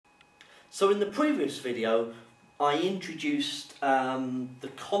So in the previous video, I introduced the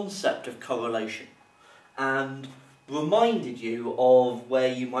concept of correlation and reminded you of where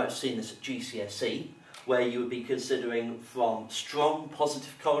you might have seen this at GCSE, where you would be considering from strong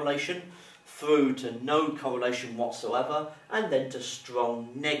positive correlation through to no correlation whatsoever, and then to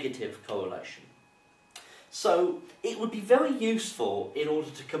strong negative correlation. So it would be very useful in order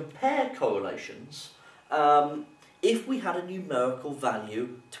to compare correlations if we had a numerical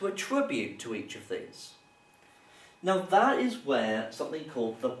value to attribute to each of these. Now that is where something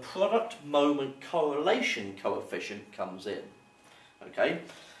called the product moment correlation coefficient comes in. Okay,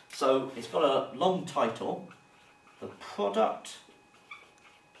 so it's got a long title, the product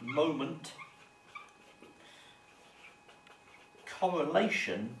moment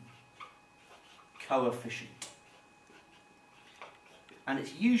correlation coefficient, and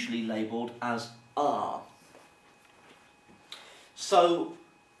it's usually labelled as R. So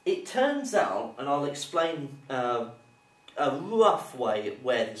it turns out, and I'll explain a rough way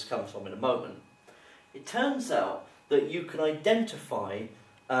where this comes from in a moment, it turns out that you can identify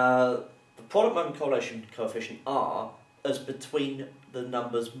the product moment correlation coefficient R as between the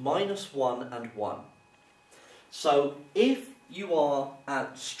numbers -1 and 1. So if you are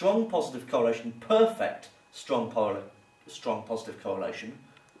at strong positive correlation, perfect strong positive correlation,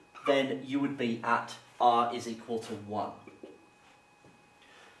 then you would be at R is equal to 1.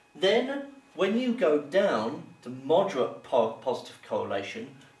 Then, when you go down to moderate positive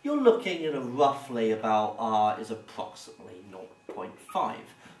correlation, you're looking at a roughly about R is approximately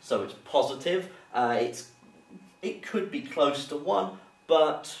 0.5. So it's positive, it could be close to 1,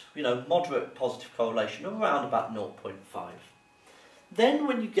 but moderate positive correlation around about 0.5. Then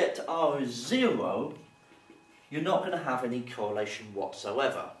when you get to R is 0, you're not going to have any correlation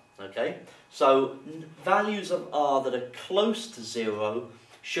whatsoever. Okay? So values of R that are close to 0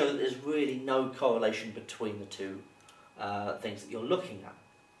 show that there's really no correlation between the two things that you're looking at.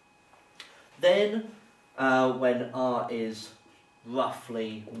 Then, when R is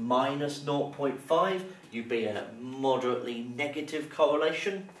roughly -0.5, you'd be in a moderately negative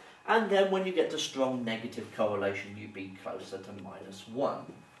correlation, and then when you get to strong negative correlation, you'd be closer to -1.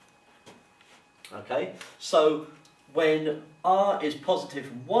 Okay, so when R is positive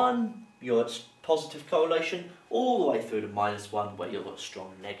 1, you're at positive correlation, all the way through to -1, where you've got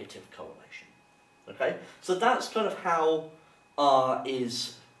strong negative correlation. Okay, so that's kind of how R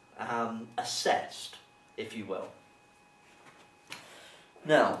is assessed, if you will.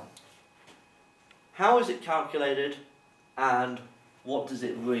 Now, how is it calculated, and what does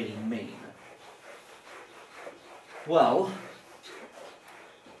it really mean? Well,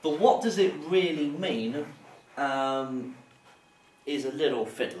 the what does it really mean is a little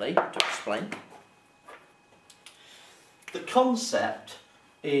fiddly to explain. The concept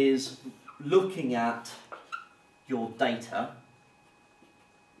is looking at your data.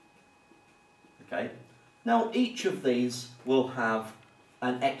 Okay. Now each of these will have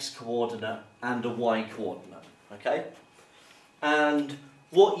an x coordinate and a y coordinate. Okay. And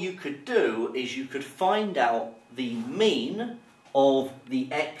what you could do is you could find out the mean of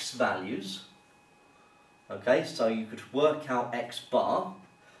the x values. Okay, so you could work out x bar,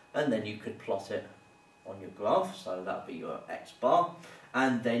 and then you could plot it on your graph, so that would be your x bar,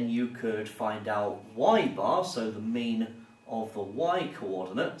 and then you could find out y bar, so the mean of the y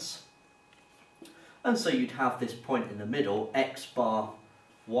coordinates, and so you'd have this point in the middle, x bar,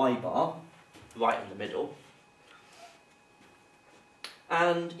 y bar, right in the middle,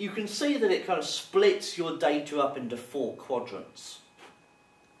 and you can see that it kind of splits your data up into 4 quadrants,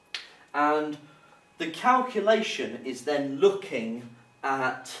 and the calculation is then looking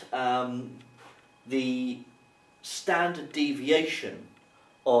at the standard deviation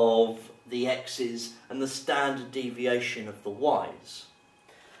of the x's and the standard deviation of the y's.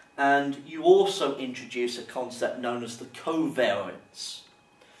 And you also introduce a concept known as the covariance.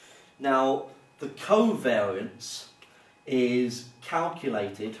 Now, the covariance is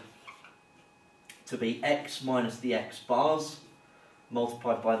calculated to be x minus the x bars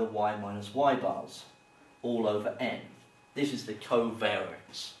multiplied by the y minus y bars, all over n. This is the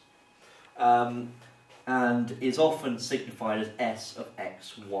covariance. And is often signified as S of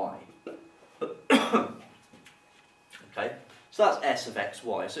xy. Okay, so that's S of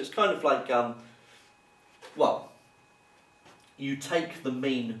xy. So it's kind of like, well, you take the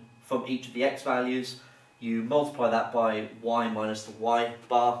mean from each of the x values, you multiply that by y minus the y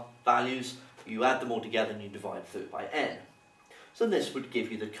bar values, you add them all together and you divide through it by n. So this would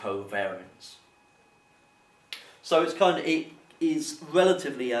give you the covariance. So it is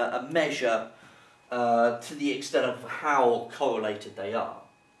relatively a measure to the extent of how correlated they are.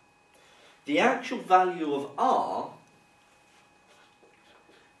 The actual value of R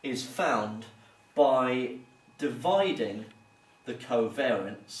is found by dividing the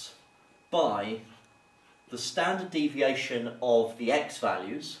covariance by the standard deviation of the x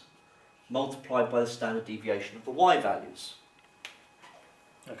values multiplied by the standard deviation of the y values.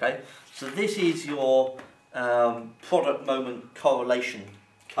 Okay, so this is your product moment correlation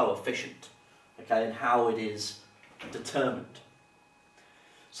coefficient, okay, and how it is determined.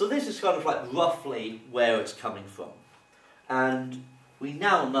 So this is kind of like roughly where it's coming from. And we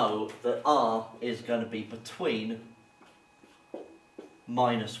now know that R is going to be between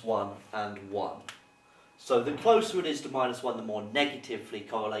 -1 and 1. So the closer it is to -1, the more negatively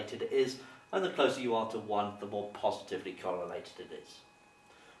correlated it is, and the closer you are to 1, the more positively correlated it is.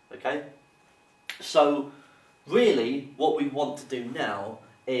 Okay? So really what we want to do now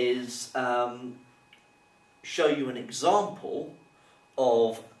is show you an example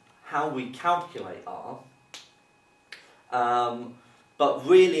of how we calculate R. But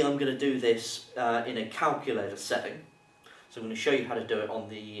really I'm going to do this in a calculator setting. So I'm going to show you how to do it on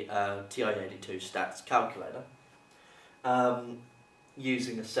the TI-82 stats calculator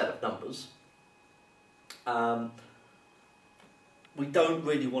using a set of numbers. We don't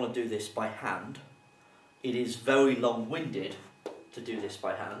really want to do this by hand. It is very long-winded to do this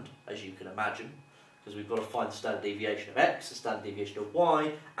by hand, as you can imagine, because we've got to find the standard deviation of x, the standard deviation of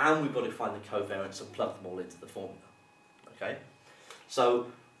y, and we've got to find the covariance and plug them all into the formula. Okay?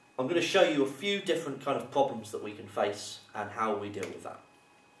 So I'm going to show you a few different kind of problems that we can face and how we deal with that.